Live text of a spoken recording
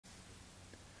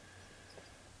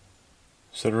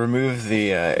So to remove the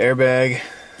airbag,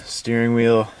 steering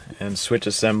wheel, and switch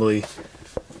assembly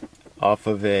off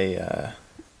of a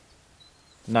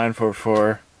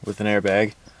 944 with an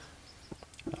airbag,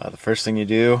 the first thing you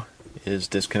do is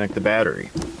disconnect the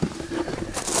battery.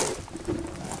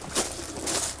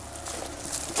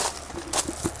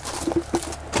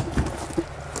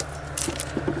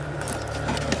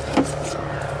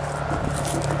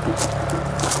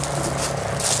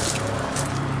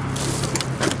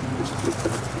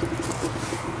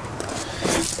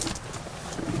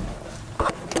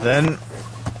 Then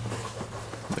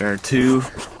there are two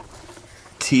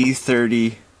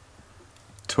T30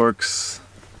 Torx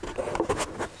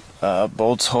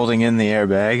bolts holding in the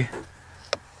airbag,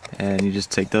 and you just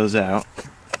take those out. You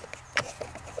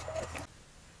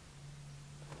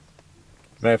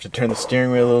might have to turn the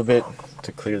steering wheel a little bit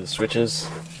to clear the switches,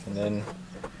 and then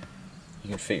you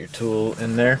can fit your tool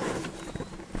in there.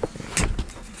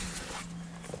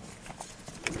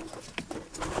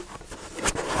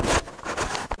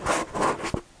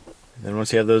 Then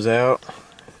once you have those out,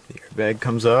 the airbag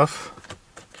comes off.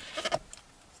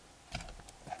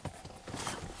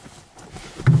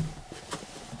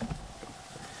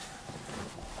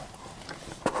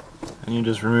 And you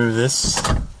just remove this.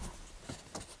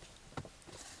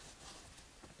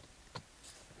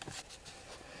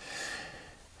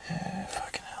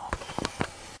 Fucking hell.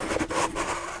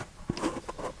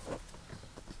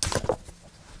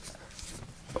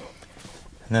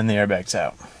 And then the airbag's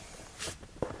out.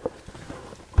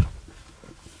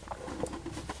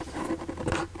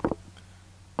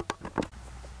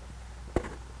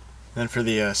 Then for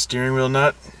the steering wheel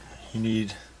nut, you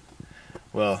need,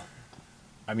 well,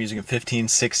 I'm using a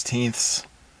 15/16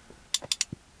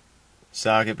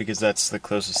 socket because that's the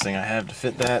closest thing I have to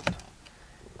fit that,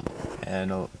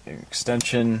 and an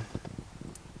extension.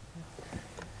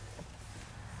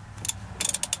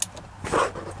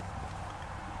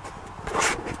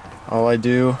 All I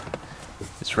do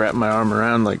is wrap my arm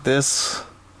around like this,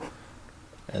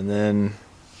 and then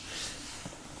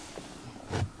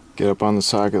get up on the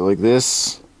socket like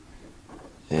this,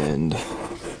 and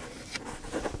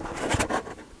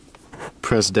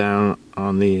press down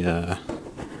on the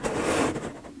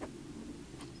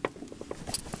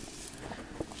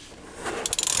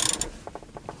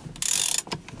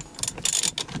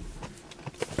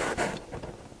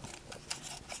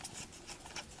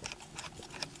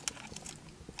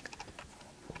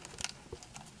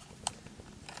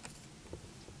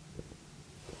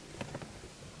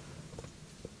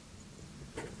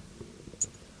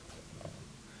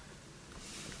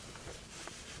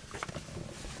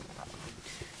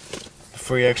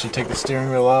before you actually take the steering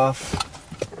wheel off.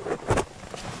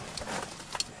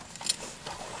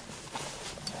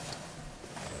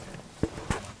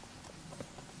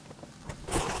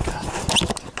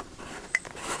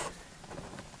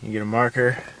 You get a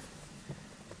marker,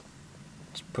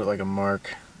 just put like a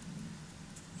mark.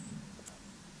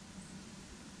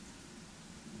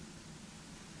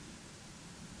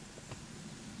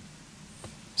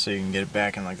 So you can get it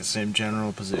back in like the same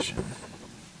general position.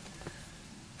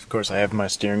 Of course, I have my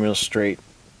steering wheel straight,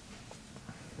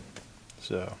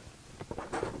 so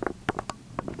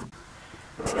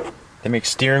they make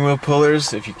steering wheel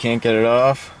pullers if you can't get it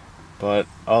off, but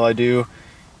all I do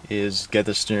is get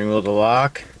the steering wheel to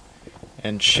lock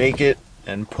and shake it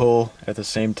and pull at the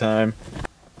same time.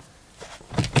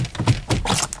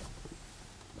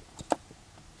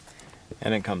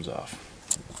 And it comes off.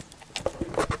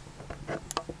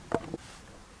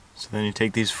 So then you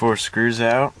take these 4 screws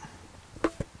out.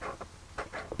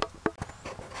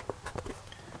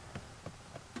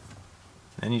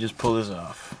 Then you just pull this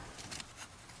off.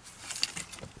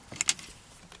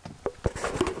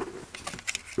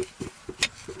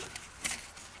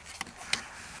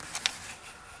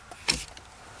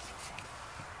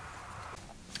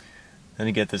 Then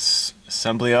to get this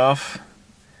assembly off,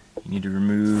 you need to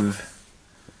remove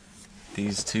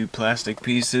these 2 plastic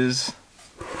pieces.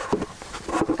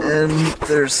 And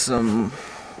there's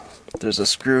a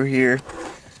screw here,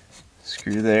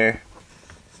 screw there,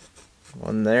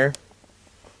 one there.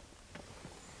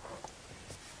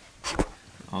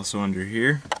 Also under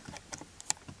here.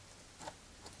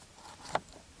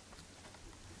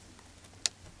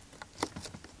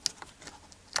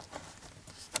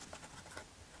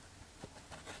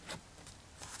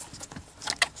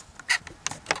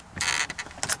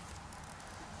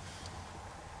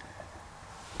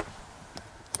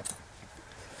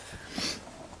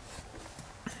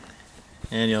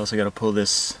 And you also got to pull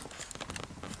this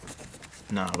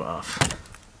knob off.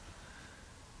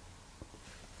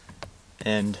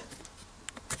 And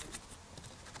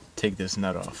take this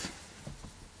nut off.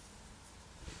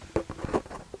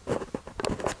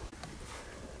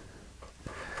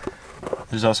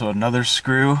 There's also another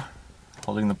screw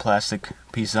holding the plastic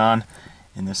piece on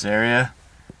in this area.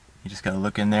 You just gotta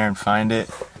look in there and find it.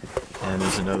 And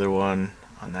there's another one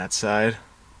on that side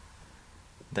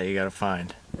that you gotta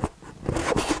find.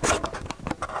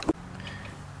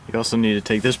 You also need to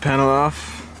take this panel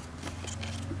off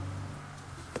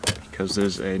because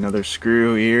there's another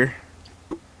screw here.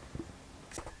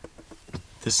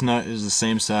 This nut is the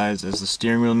same size as the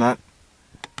steering wheel nut.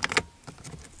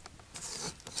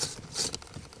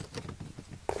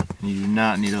 And you do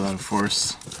not need a lot of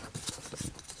force,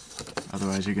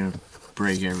 otherwise you're going to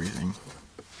break everything.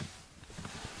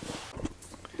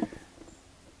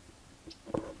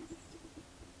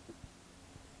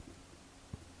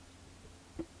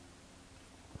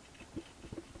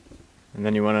 And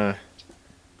then you want to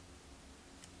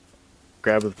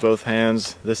grab with both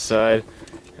hands this side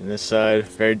and this side,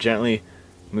 very gently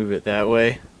move it that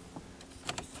way,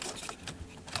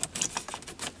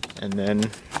 and then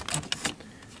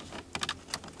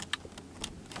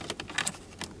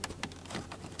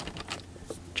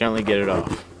gently get it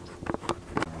off.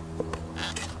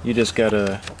 You just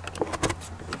gotta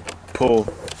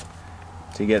pull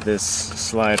to get this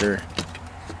slider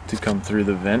to come through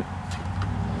the vent,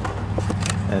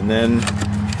 and then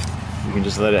you can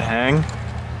just let it hang,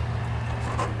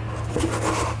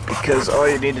 because all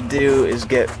you need to do is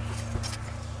get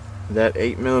that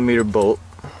 8mm bolt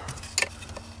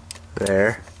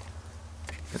there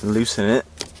and loosen it.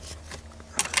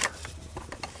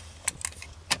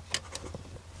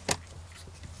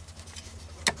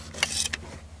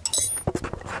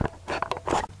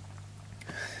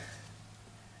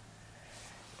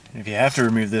 If you have to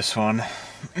remove this one,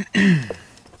 there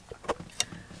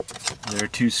are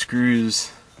two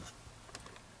screws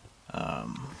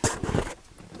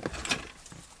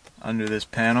under this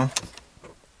panel,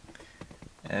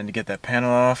 and to get that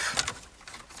panel off,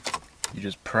 you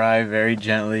just pry very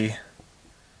gently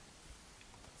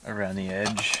around the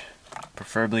edge,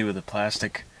 preferably with a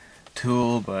plastic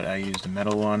tool, but I used a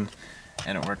metal one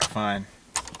and it worked fine.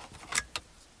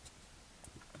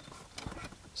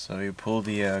 So you pull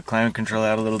the climate control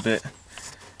out a little bit,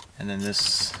 and then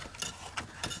this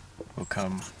will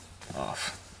come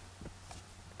off.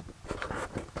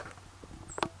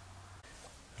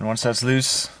 And once that's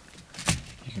loose,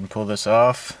 you can pull this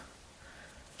off.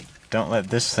 Don't let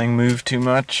this thing move too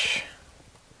much.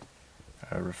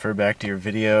 Refer back to your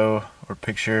video or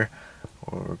picture,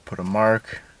 or put a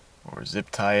mark, or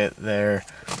zip tie it there,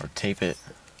 or tape it.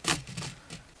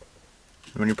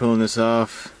 When you're pulling this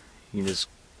off, you can just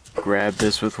grab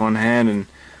this with one hand and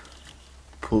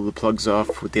pull the plugs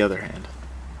off with the other hand.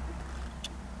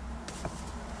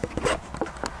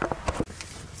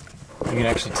 You can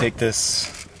actually take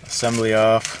this assembly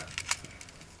off.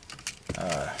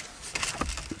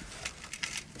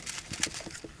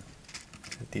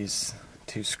 These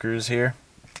two screws here.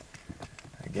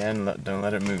 Again, don't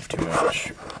let it move too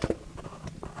much.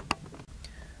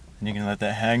 And you can let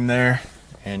that hang there,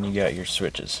 and you got your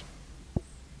switches.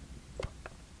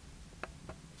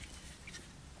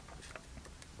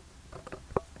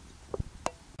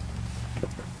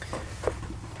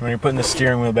 When you're putting the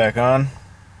steering wheel back on,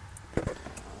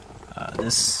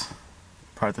 this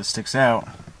part that sticks out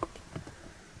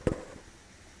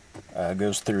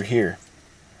goes through here.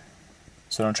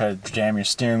 So don't try to jam your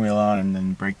steering wheel on and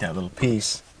then break that little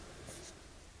piece.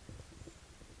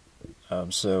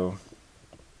 So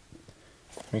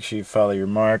make sure you follow your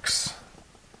marks.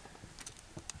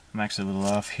 I'm actually a little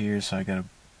off here, so I gotta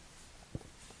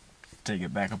take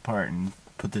it back apart and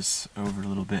put this over a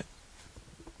little bit.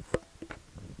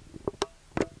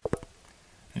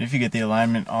 And if you get the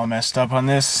alignment all messed up on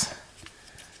this,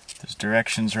 there's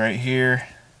directions right here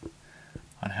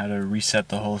on how to reset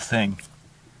the whole thing.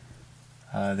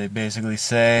 They basically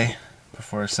say,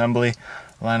 before assembly,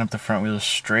 line up the front wheels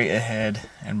straight ahead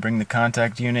and bring the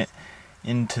contact unit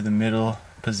into the middle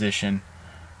position,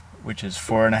 which is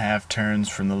 4.5 turns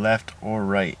from the left or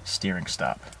right steering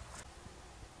stop.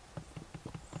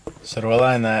 So to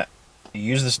align that, you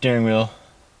use the steering wheel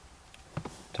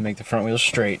to make the front wheels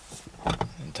straight,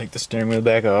 and take the steering wheel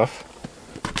back off.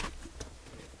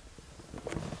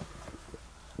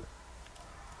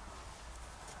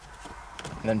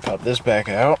 And then pop this back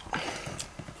out.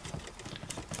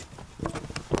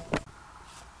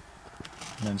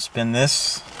 And then spin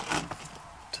this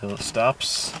till it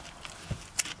stops.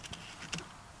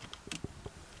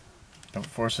 Don't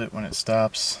force it when it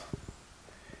stops.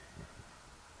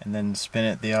 And then spin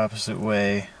it the opposite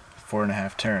way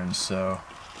 4.5 turns. So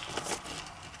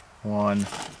 1,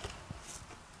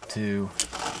 2,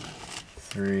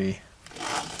 3,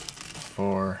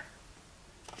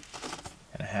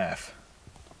 4.5.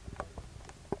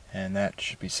 and that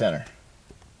should be center.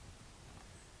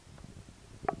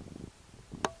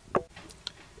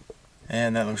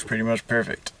 And that looks pretty much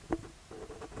perfect.